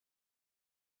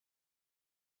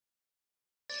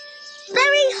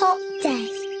hot day.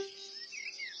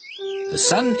 The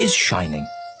sun is shining.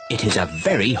 It is a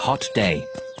very hot day.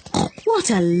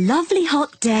 What a lovely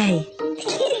hot day.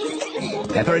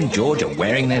 Peppa and George are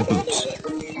wearing their boots.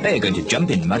 They are going to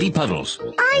jump in muddy puddles.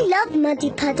 I love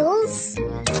muddy puddles.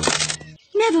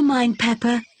 Never mind,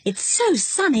 Peppa. It's so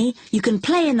sunny, you can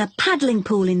play in the paddling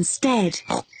pool instead.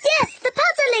 Yes, the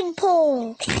paddling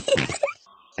pool.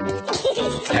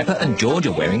 Peppa and George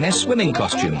are wearing their swimming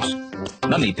costumes.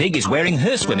 Mummy Pig is wearing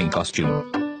her swimming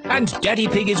costume. And Daddy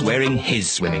Pig is wearing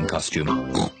his swimming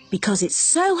costume. Because it's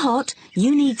so hot,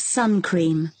 you need sun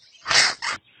cream.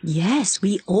 Yes,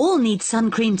 we all need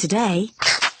sun cream today.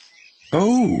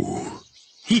 Oh.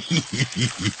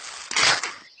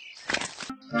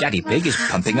 Daddy Pig is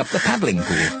pumping up the paddling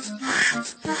pool.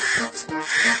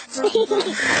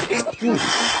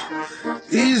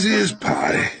 Easy as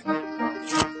pie.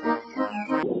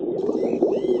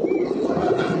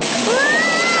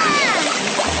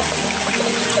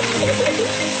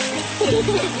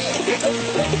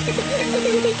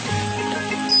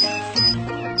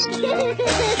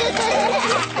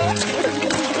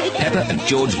 Peppa and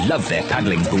George love their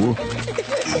paddling pool.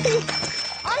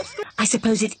 I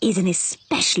suppose it is an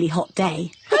especially hot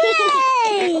day.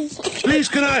 Hooray! Please,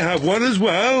 can I have one as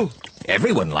well?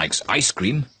 Everyone likes ice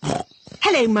cream.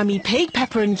 Hello, Mummy Pig,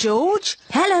 Peppa and George.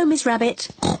 Hello, Miss Rabbit.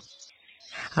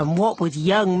 And what would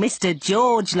young Mr.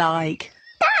 George like?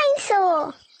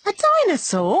 Dinosaur. A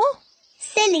dinosaur?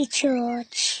 Silly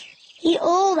George. He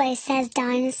always says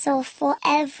dinosaur for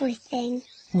everything.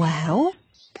 Well,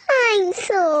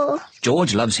 Dinosaur.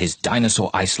 George loves his dinosaur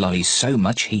ice lolly so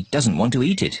much he doesn't want to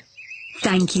eat it.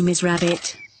 Thank you, Miss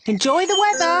Rabbit. enjoy the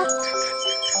weather.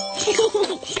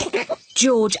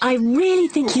 George, I really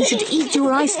think you should eat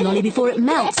your ice lolly before it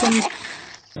melts and...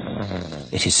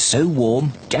 It is so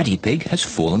warm, Daddy Pig has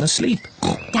fallen asleep.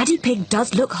 Daddy Pig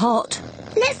does look hot.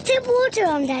 Let's dip water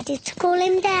on Daddy to cool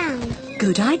him down.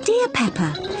 Good idea,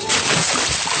 Peppa.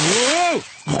 Whoa!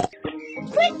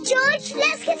 Quick, George,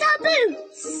 let's get our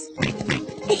boots.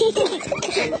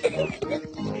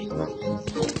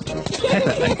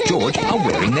 Peppa and George are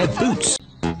wearing their boots.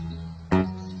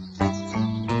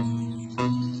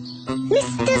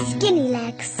 Mr.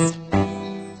 Skinnylegs.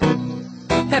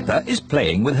 Peppa is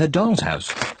playing with her doll's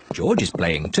house. George is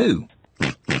playing too.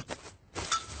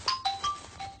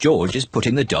 George is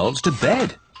putting the dolls to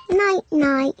bed.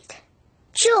 Night-night.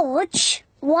 George,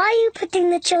 why are you putting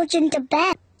the children to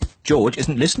bed? George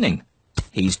isn't listening.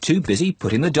 He's too busy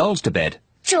putting the dolls to bed.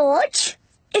 George,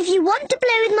 if you want to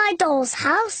play with my doll's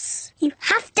house, you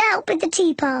have to help with the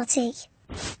tea party.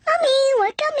 Mummy,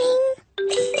 we're coming.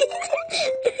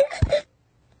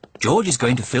 George is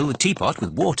going to fill the teapot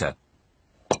with water.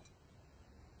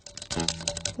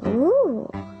 Ooh.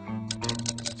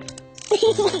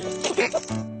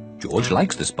 George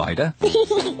likes the spider.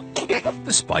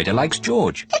 The spider likes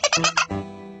George.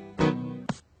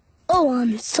 Oh,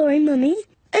 I'm sorry, Mummy.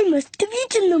 I must have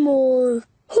eaten them all.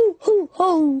 Ho, ho,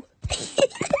 ho.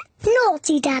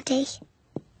 Naughty Daddy.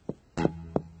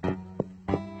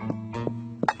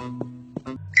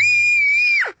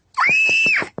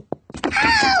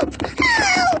 Help!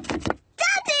 Help!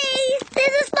 Daddy!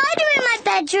 There's a spider in my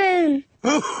bedroom.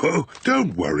 Oh,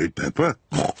 don't worry, Peppa.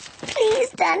 Please,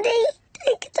 Daddy,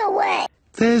 take it away.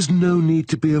 There's no need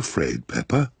to be afraid,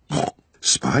 Peppa.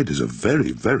 Spiders are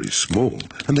very, very small,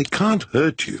 and they can't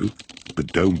hurt you. But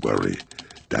don't worry.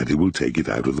 Daddy will take it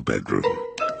out of the bedroom.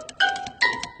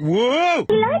 Whoa!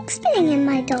 He likes being in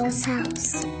my doll's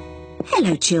house.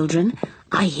 Hello, children.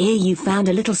 I hear you found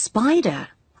a little spider.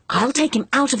 I'll take him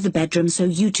out of the bedroom so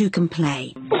you two can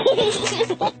play.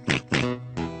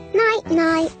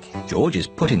 Night-night. George is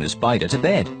putting the spider to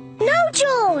bed. No,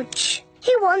 George.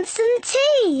 He wants some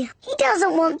tea. He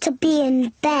doesn't want to be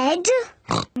in bed.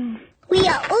 We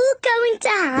are all going to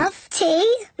have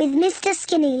tea with Mr.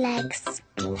 Skinnylegs.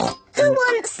 Who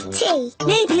wants tea?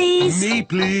 Me, please. Me,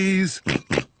 please.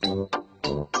 Hello,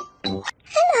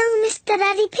 Mr.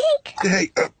 Daddy Pig.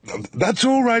 Hey, that's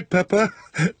all right, Peppa.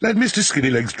 Let Mr.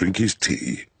 Skinnylegs drink his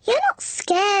tea. You're not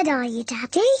scared, are you,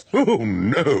 Daddy? Oh,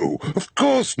 no, of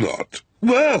course not.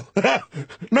 Well,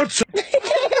 not so...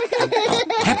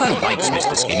 Peppa likes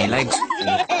Mr. Skinnylegs.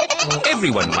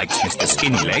 Everyone likes Mr.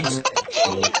 Skinnylegs.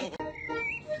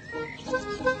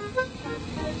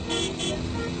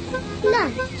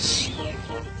 Lunch.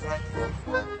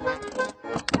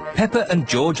 Peppa and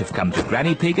George have come to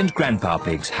Granny Pig and Grandpa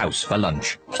Pig's house for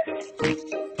lunch.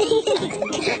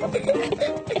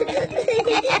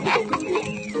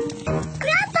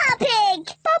 Grandpa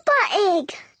Pig! Papa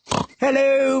Egg!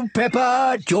 Hello,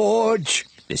 Peppa, George.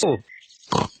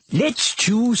 Let's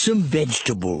choose some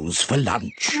vegetables for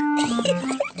lunch.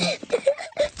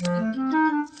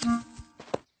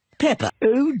 Peppa,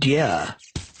 oh dear.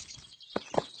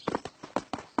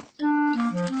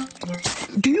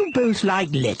 Do you both like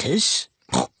lettuce?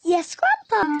 Yes,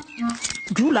 Grandpa.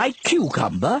 Do you like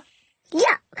cucumber?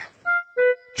 Yuck.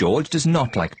 George does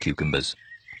not like cucumbers,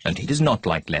 and he does not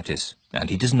like lettuce, and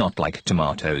he does not like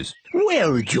tomatoes.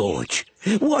 Well, George,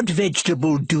 what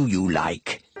vegetable do you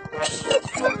like?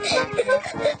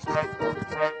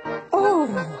 Oh,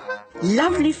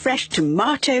 lovely fresh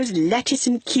tomatoes, lettuce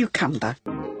and cucumber.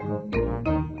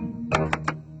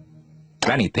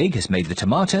 Granny Pig has made the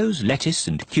tomatoes, lettuce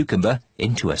and cucumber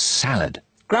into a salad.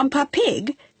 Grandpa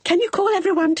Pig, can you call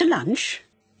everyone to lunch?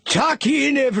 Tuck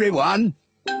in, everyone.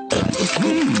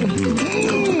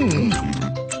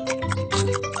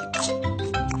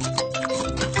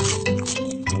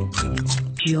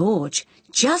 George,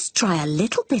 just try a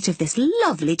little bit of this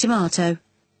lovely tomato.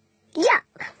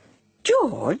 Yuck.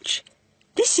 George,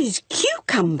 this is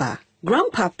cucumber.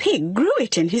 Grandpa Pig grew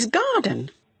it in his garden.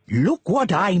 Look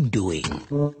what I'm doing.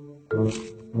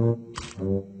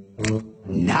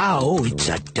 Now it's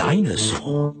a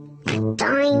dinosaur.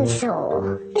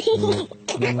 Dinosaur.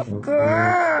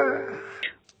 Grrr.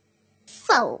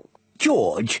 Full.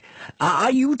 George,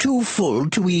 are you too full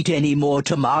to eat any more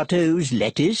tomatoes,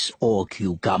 lettuce or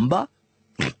cucumber?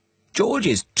 George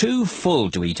is too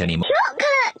full to eat any more.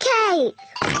 Chocolate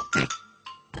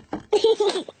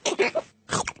cake.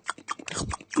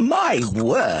 My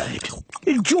word!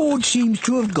 George seems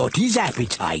to have got his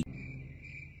appetite.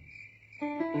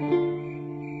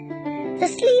 The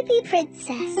Sleepy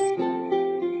Princess.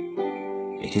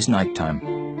 It is night time.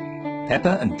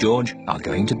 Peppa and George are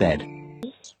going to bed.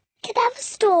 Can I have a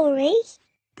story?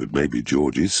 But maybe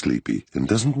George is sleepy and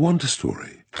doesn't want a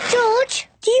story. George,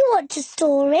 do you want a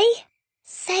story?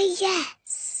 Say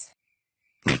yes.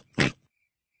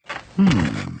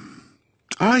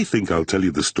 I think I'll tell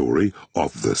you the story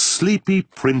of the Sleepy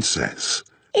Princess.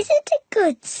 Is it a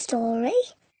good story?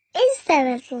 Is there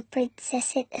a little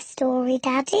princess in the story,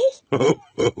 Daddy? Oh,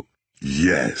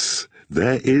 yes,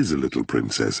 there is a little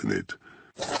princess in it.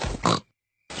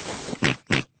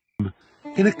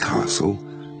 In a castle,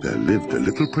 there lived a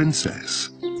little princess,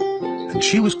 and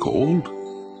she was called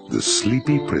the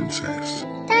Sleepy Princess.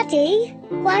 Daddy,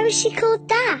 why was she called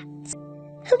that?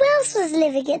 Who else was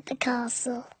living at the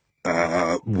castle?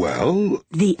 Well,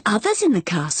 The others in the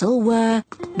castle were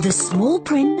the small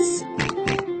prince,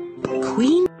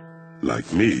 Queen...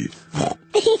 like me.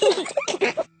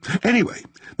 Anyway,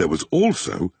 there was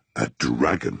also a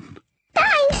dragon.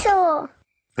 Dinosaur!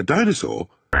 A dinosaur?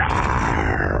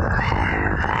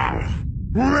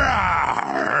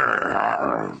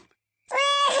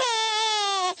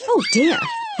 Oh dear,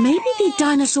 maybe the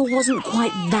dinosaur wasn't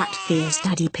quite that fierce,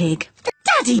 Daddy Pig.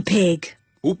 Daddy Pig!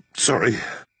 Oh, sorry.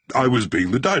 I was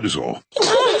being the dinosaur.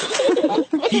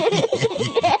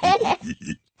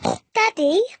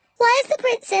 Daddy, why is the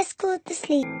princess called the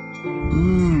Sleep?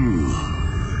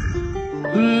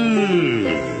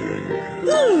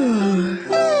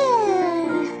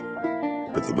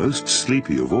 But the most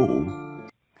sleepy of all,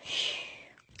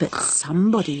 But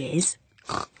somebody is.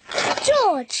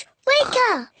 George, wake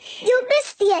up! You'll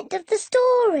miss the end of the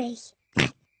story.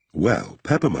 well,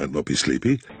 Peppa might not be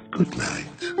sleepy. Good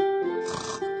night.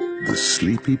 The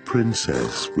Sleepy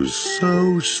Princess was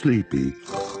so sleepy,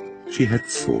 she had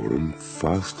fallen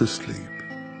fast asleep.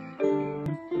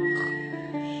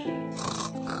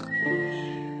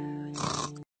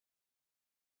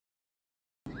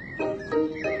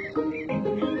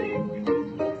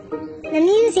 The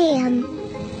museum.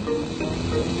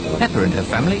 Peppa and her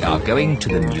family are going to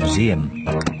the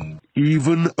museum.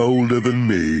 Even older than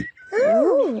me.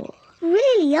 Ooh,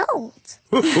 really old.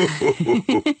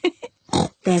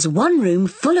 There's one room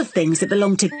full of things that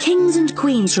belong to kings and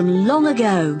queens from long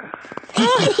ago.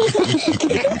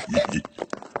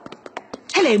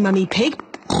 Hello, Mummy Pig.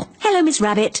 Hello, Miss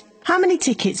Rabbit. How many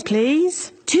tickets,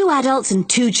 please? 2 adults and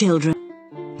 2 children.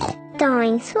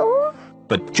 Dinosaur?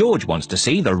 But George wants to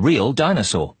see the real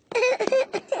dinosaur.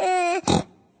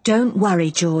 Don't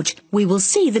worry, George. We will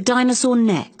see the dinosaur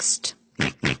next.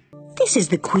 This is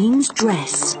the Queen's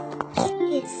dress.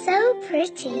 It's so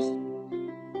pretty.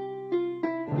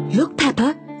 Look,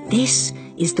 Peppa. This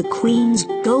is the Queen's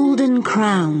golden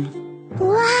crown.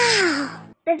 Wow!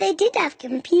 But they did have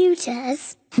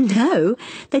computers. No,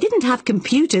 they didn't have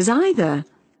computers either.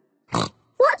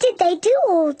 What did they do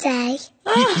all day?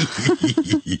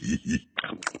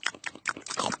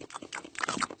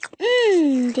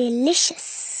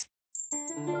 Delicious.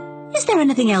 Is there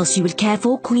anything else you would care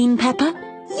for, Queen Peppa?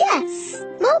 Yes,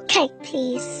 more cake,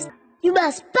 please. You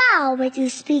must bow when you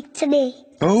speak to me.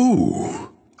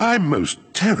 Oh, I'm most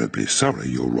terribly sorry,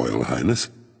 Your Royal Highness.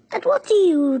 And what do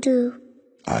you do?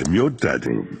 I'm your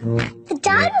daddy. The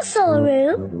dinosaur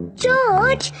room?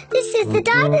 George, this is the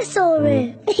dinosaur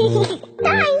room.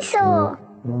 Dinosaur!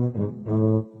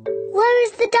 Where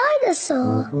is the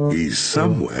dinosaur? He's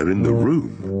somewhere in the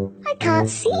room. I can't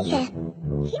see him.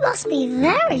 He must be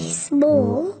very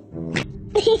small.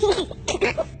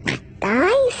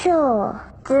 Dinosaur.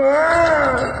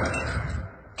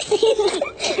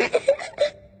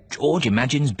 George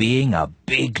imagines being a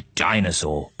big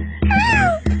dinosaur.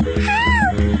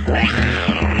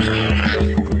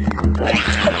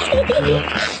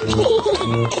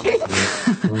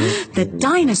 The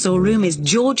dinosaur room is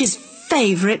George's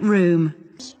favourite room.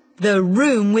 The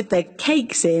room with the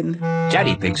cakes in.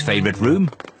 Daddy Pig's favourite room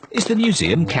is the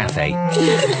museum cafe.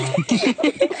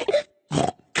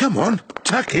 Come on,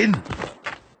 tuck in.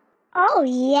 Oh,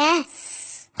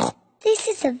 yes. This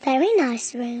is a very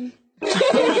nice room.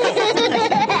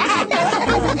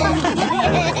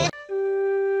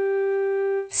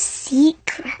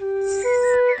 Secrets.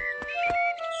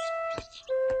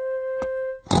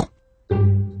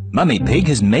 Mummy Pig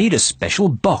has made a special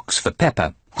box for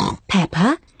Peppa.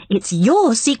 Peppa, it's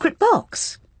your secret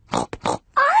box. I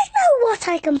know what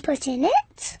I can put in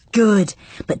it. Good,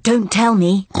 but don't tell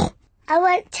me. I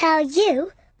won't tell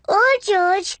you, or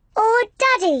George, or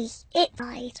Daddy. It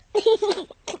died.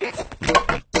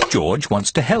 George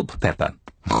wants to help Peppa.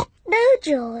 No,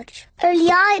 George.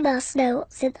 Only I must know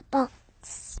what's in the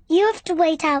box. You have to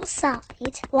wait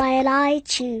outside while I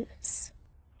choose.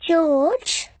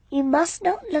 George, you must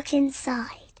not look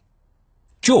inside.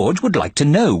 George would like to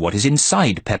know what is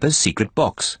inside Peppa's secret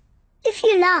box. If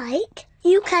you like,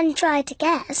 you can try to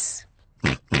guess.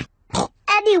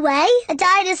 Anyway, a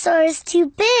dinosaur is too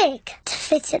big to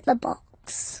fit in the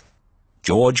box.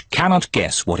 George cannot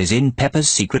guess what is in Peppa's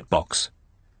secret box.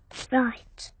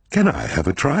 Right. Can I have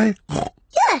a try?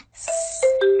 Yes.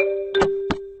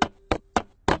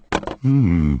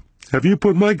 Have you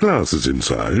put my glasses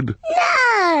inside?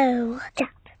 No.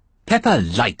 Peppa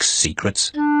likes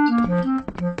secrets.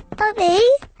 Bobby,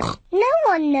 no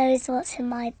one knows what's in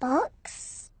my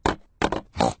box.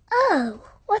 Oh,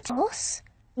 what else?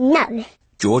 No.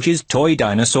 George's toy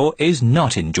dinosaur is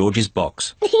not in George's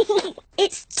box.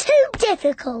 It's too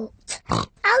difficult.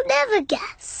 I'll never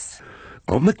guess.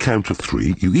 On the count of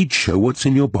 3, you each show what's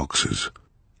in your boxes.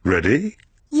 Ready?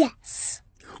 Yes.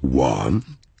 1,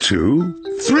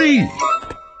 2, 3.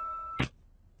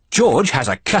 George has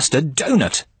a custard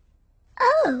donut,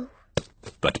 Oh,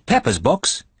 but Peppa's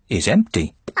box is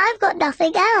empty. I've got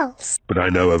nothing else. But I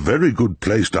know a very good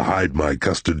place to hide my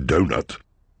custard donut.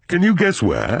 Can you guess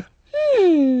where?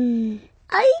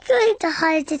 Are you going to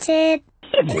hide it in?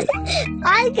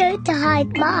 I'm going to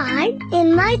hide mine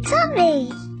in my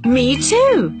tummy. Me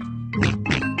too.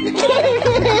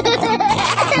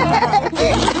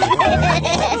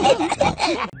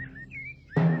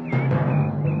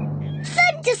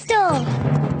 Thunderstorm!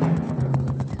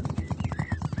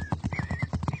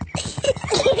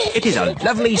 It is a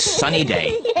lovely sunny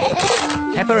day.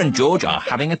 Peppa and George are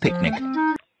having a picnic.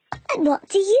 And what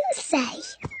do you say?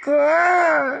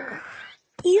 Grrr.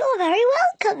 You're very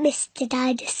welcome, Mr.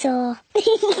 Dinosaur.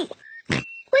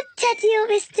 Would Teddy or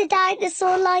Mr.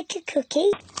 Dinosaur like a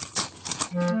cookie?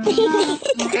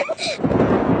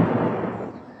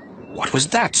 What was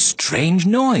that strange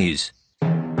noise?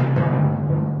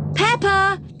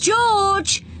 Peppa!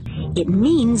 George! It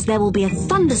means there will be a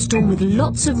thunderstorm with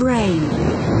lots of rain.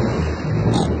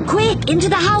 Quick, into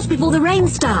the house before the rain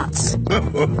starts.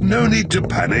 No need to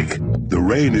panic. The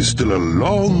rain is still a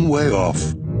long way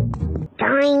off.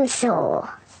 Dinosaur.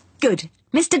 Good.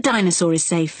 Mr. Dinosaur is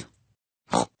safe.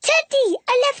 Teddy!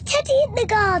 I left Teddy in the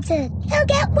garden. He'll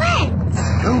get wet.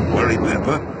 Don't worry,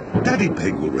 Peppa. Daddy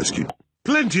Pig will rescue.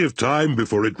 Plenty of time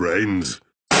before it rains.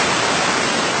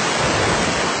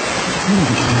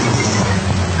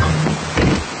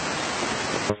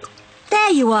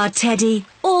 There you are, Teddy.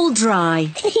 All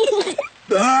dry.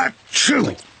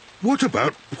 Achoo! What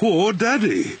about poor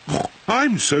Daddy?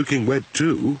 I'm soaking wet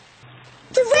too.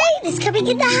 The rain is coming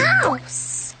in the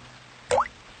house.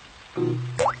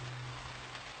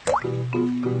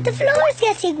 The floor is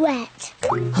getting wet.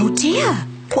 Oh dear.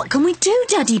 What can we do,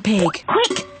 Daddy Pig?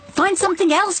 Quick, find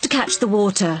something else to catch the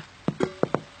water.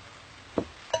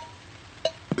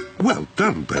 Well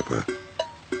done, Peppa.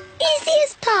 Easy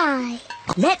as pie.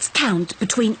 Let's count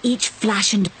between each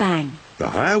flash and bang. The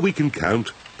higher we can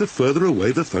count, the further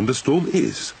away the thunderstorm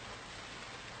is.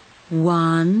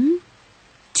 1,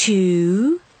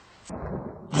 2...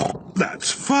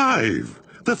 That's 5.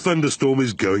 The thunderstorm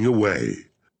is going away.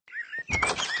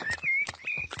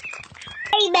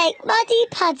 They make muddy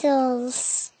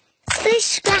puddles. Splish,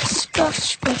 splash, splosh,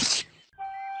 splish.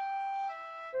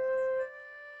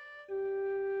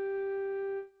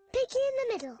 Piggy in the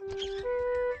middle.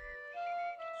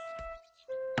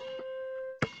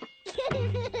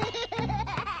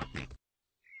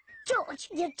 George,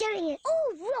 you're doing it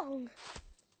all wrong.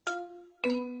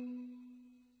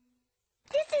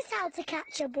 This is how to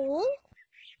catch a ball.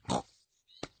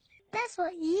 That's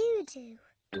what you do.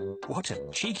 What a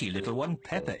cheeky little one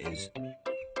Peppa is.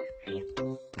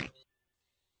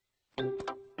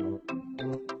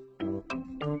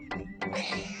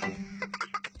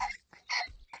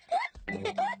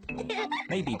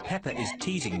 Maybe Peppa is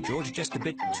teasing George just a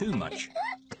bit too much.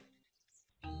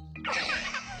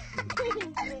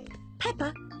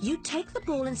 Peppa, you take the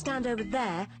ball and stand over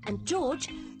there, and George,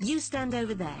 you stand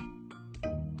over there.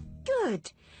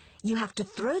 Good. You have to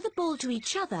throw the ball to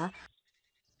each other.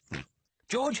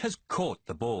 George has caught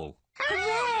the ball.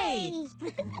 Hooray!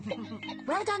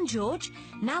 Well done, George.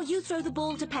 Now you throw the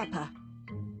ball to Peppa.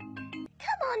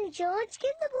 Come on, George,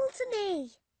 give the ball to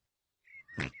me.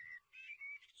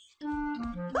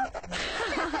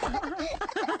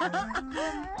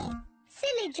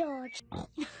 Silly George.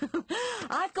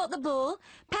 I've got the ball.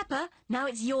 Peppa, now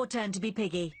it's your turn to be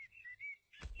Piggy.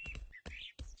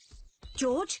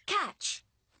 George, catch.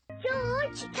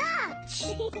 George, catch.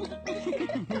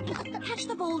 Catch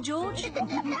the ball, George.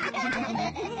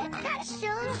 Catch,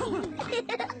 George.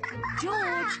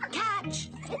 George, catch.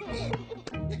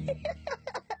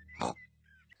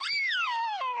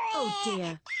 Oh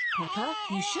dear. Peppa,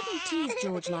 you shouldn't tease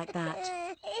George like that.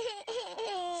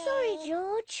 Sorry,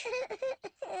 George.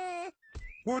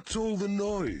 What's all the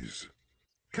noise?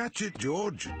 Catch it,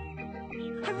 George.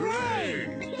 Hooray!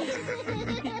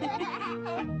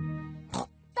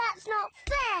 That's not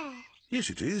fair. Yes,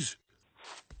 it is.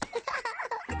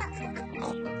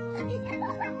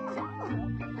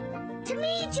 To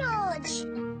me, George.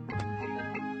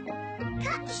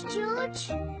 Catch,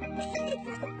 George.